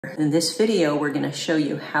In this video, we're going to show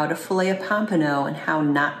you how to fillet a pompano and how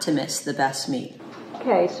not to miss the best meat.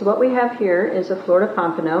 Okay, so what we have here is a Florida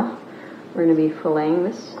pompano. We're going to be filleting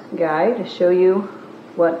this guy to show you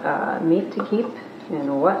what meat to keep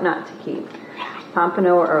and what not to keep.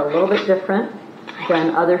 Pompano are a little bit different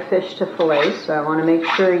than other fish to fillet, so I want to make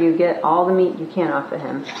sure you get all the meat you can off of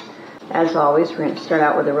him. As always, we're going to start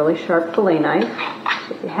out with a really sharp fillet knife.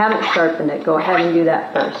 If you haven't sharpened it, go ahead and do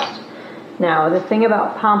that first. Now, the thing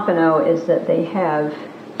about pompano is that they have,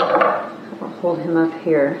 I'll hold him up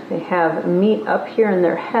here, they have meat up here in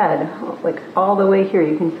their head, like all the way here.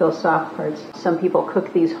 You can feel soft parts. Some people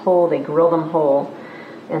cook these whole, they grill them whole,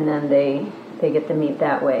 and then they get the meat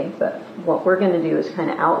that way. But what we're going to do is kind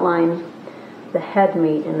of outline the head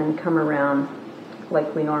meat and then come around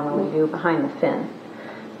like we normally do behind the fin.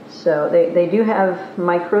 So they do have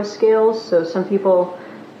micro scales, so some people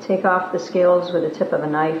take off the scales with the tip of a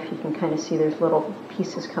knife. You can kind of see there's little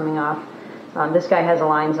pieces coming off. This guy has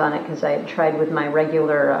lines on it because I had tried with my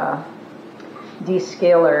regular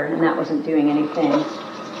descaler and that wasn't doing anything.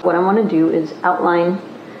 What I want to do is outline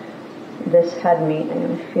this head meat. I'm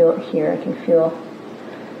going to feel it here. I can feel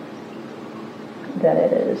that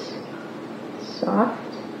it is soft.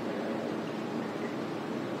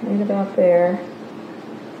 Right about there.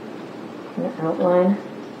 I'm going to outline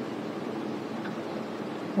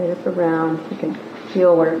right up around. You can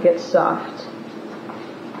feel where it gets soft.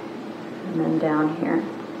 And then down here,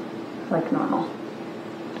 like normal.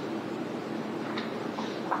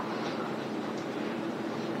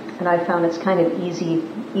 And I found it's kind of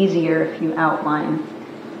easier if you outline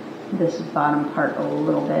this bottom part a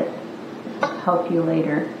little bit. It'll help you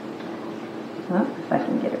later. Oh, if I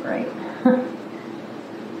can get it right.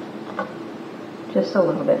 Just a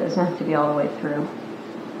little bit. It doesn't have to be all the way through.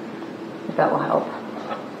 But that will help.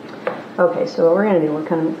 Okay, so what we're going to do, we're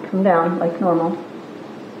going to come down like normal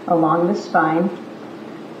along the spine.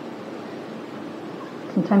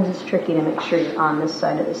 Sometimes it's tricky to make sure you're on this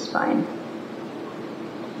side of the spine.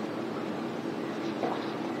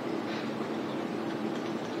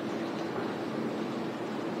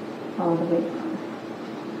 All the way down.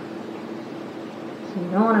 So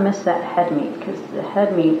you don't want to miss that head meat, because the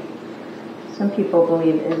head meat, some people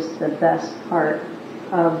believe, is the best part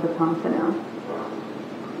of the pompano.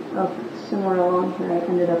 Oh, somewhere along here, I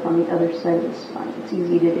ended up on the other side of the spine. It's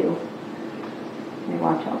easy to do. Okay,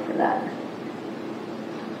 watch out for that.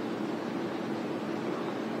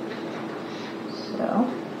 So,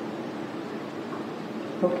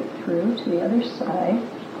 poke it through to the other side.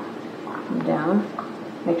 Come down.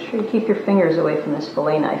 Make sure you keep your fingers away from this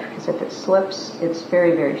fillet knife, because if it slips, it's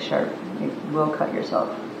very, very sharp. You will cut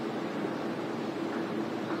yourself.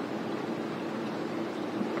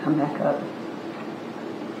 Come back up.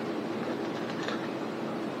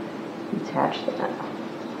 Attach that.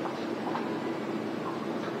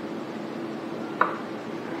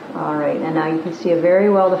 Alright, and now you can see a very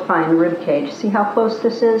well-defined rib cage. See how close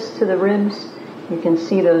this is to the ribs? You can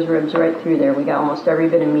see those ribs right through there. We got almost every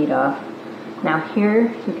bit of meat off. Now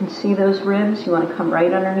here, you can see those ribs. You want to come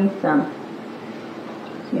right underneath them.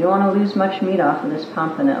 So you don't want to lose much meat off of this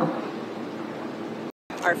pompano.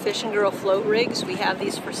 Our Fish and Girl float rigs, we have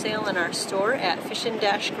these for sale in our store at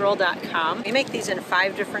fishin-girl.com. We make these in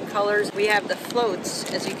 5 different colors. We have the floats,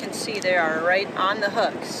 as you can see, they are right on the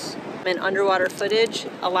hooks. In underwater footage,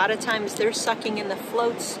 a lot of times they're sucking in the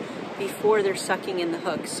floats before they're sucking in the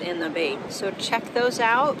hooks and the bait. So check those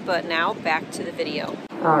out, but now back to the video.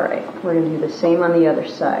 Alright, we're going to do the same on the other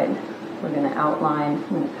side. We're going to outline, I'm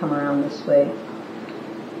going to come around this way.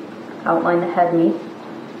 Outline the head meat.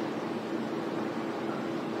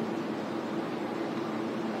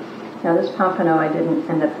 Now this pompano I didn't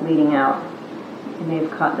end up bleeding out. I may have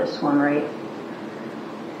caught this one right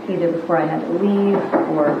either before I had to leave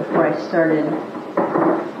or before I started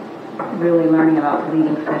really learning about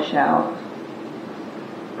bleeding fish out.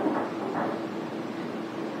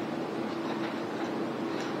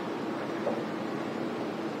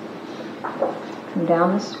 Come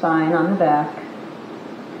down the spine on the back.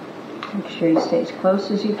 Make sure you stay as close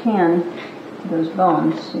as you can to those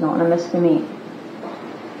bones. You don't want to miss the meat.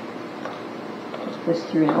 This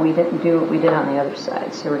through. Now we didn't do what we did on the other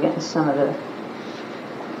side, so we're getting some of the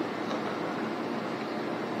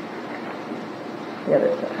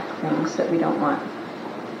other things that we don't want.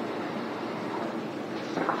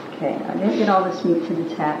 Okay, I didn't get all this meat to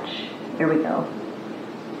detach. Here we go.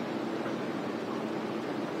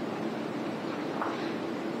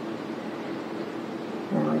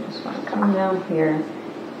 Now we just want to come down here.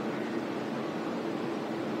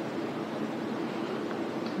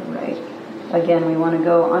 All right. Again, we want to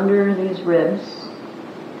go under these ribs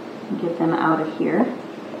and get them out of here.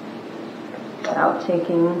 without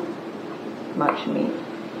taking much meat.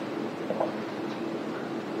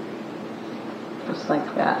 Just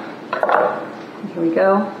like that. Here we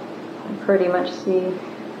go. I pretty much see,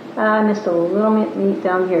 I missed a little meat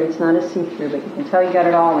down here. It's not a see-through, but you can tell you got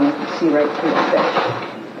it all when you can see right through the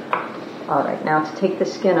fish. Alright, now to take the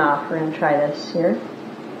skin off, we're going to try this here.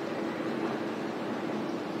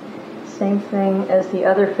 Same thing as the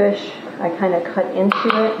other fish. I kind of cut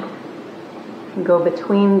into it and go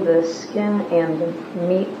between the skin and the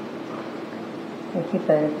meat. I keep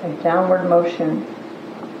a downward motion.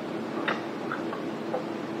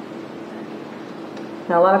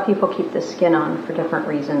 Now a lot of people keep the skin on for different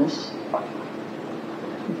reasons,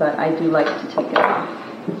 but I do like to take it off.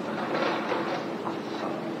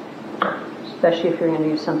 Especially if you're going to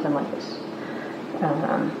do something like this.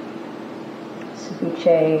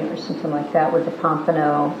 Ceviche or something like that with the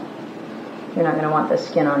pompano. You're not going to want the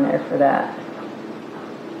skin on there for that.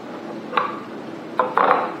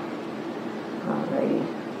 Alrighty.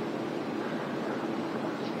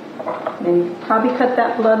 And you probably cut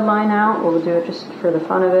that bloodline out. We'll do it just for the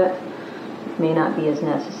fun of it. It may not be as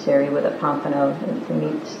necessary with a pompano. The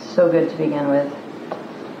meat's so good to begin with.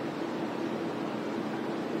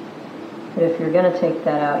 But if you're going to take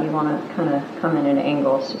that out, you want to kind of come in at an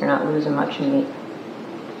angle so you're not losing much meat.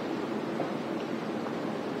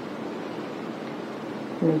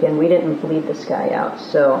 And again, we didn't bleed this guy out,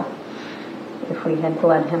 so if we had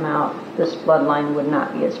bled him out, this bloodline would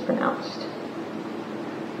not be as pronounced.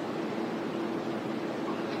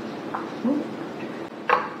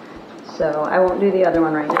 So I won't do the other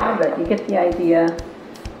one right now, but you get the idea.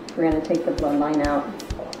 We're going to take the bloodline out,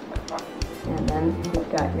 and then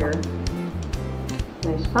you've got your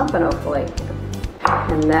nice pompano fillet.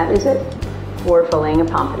 And that is it for filleting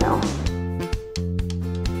a pompano.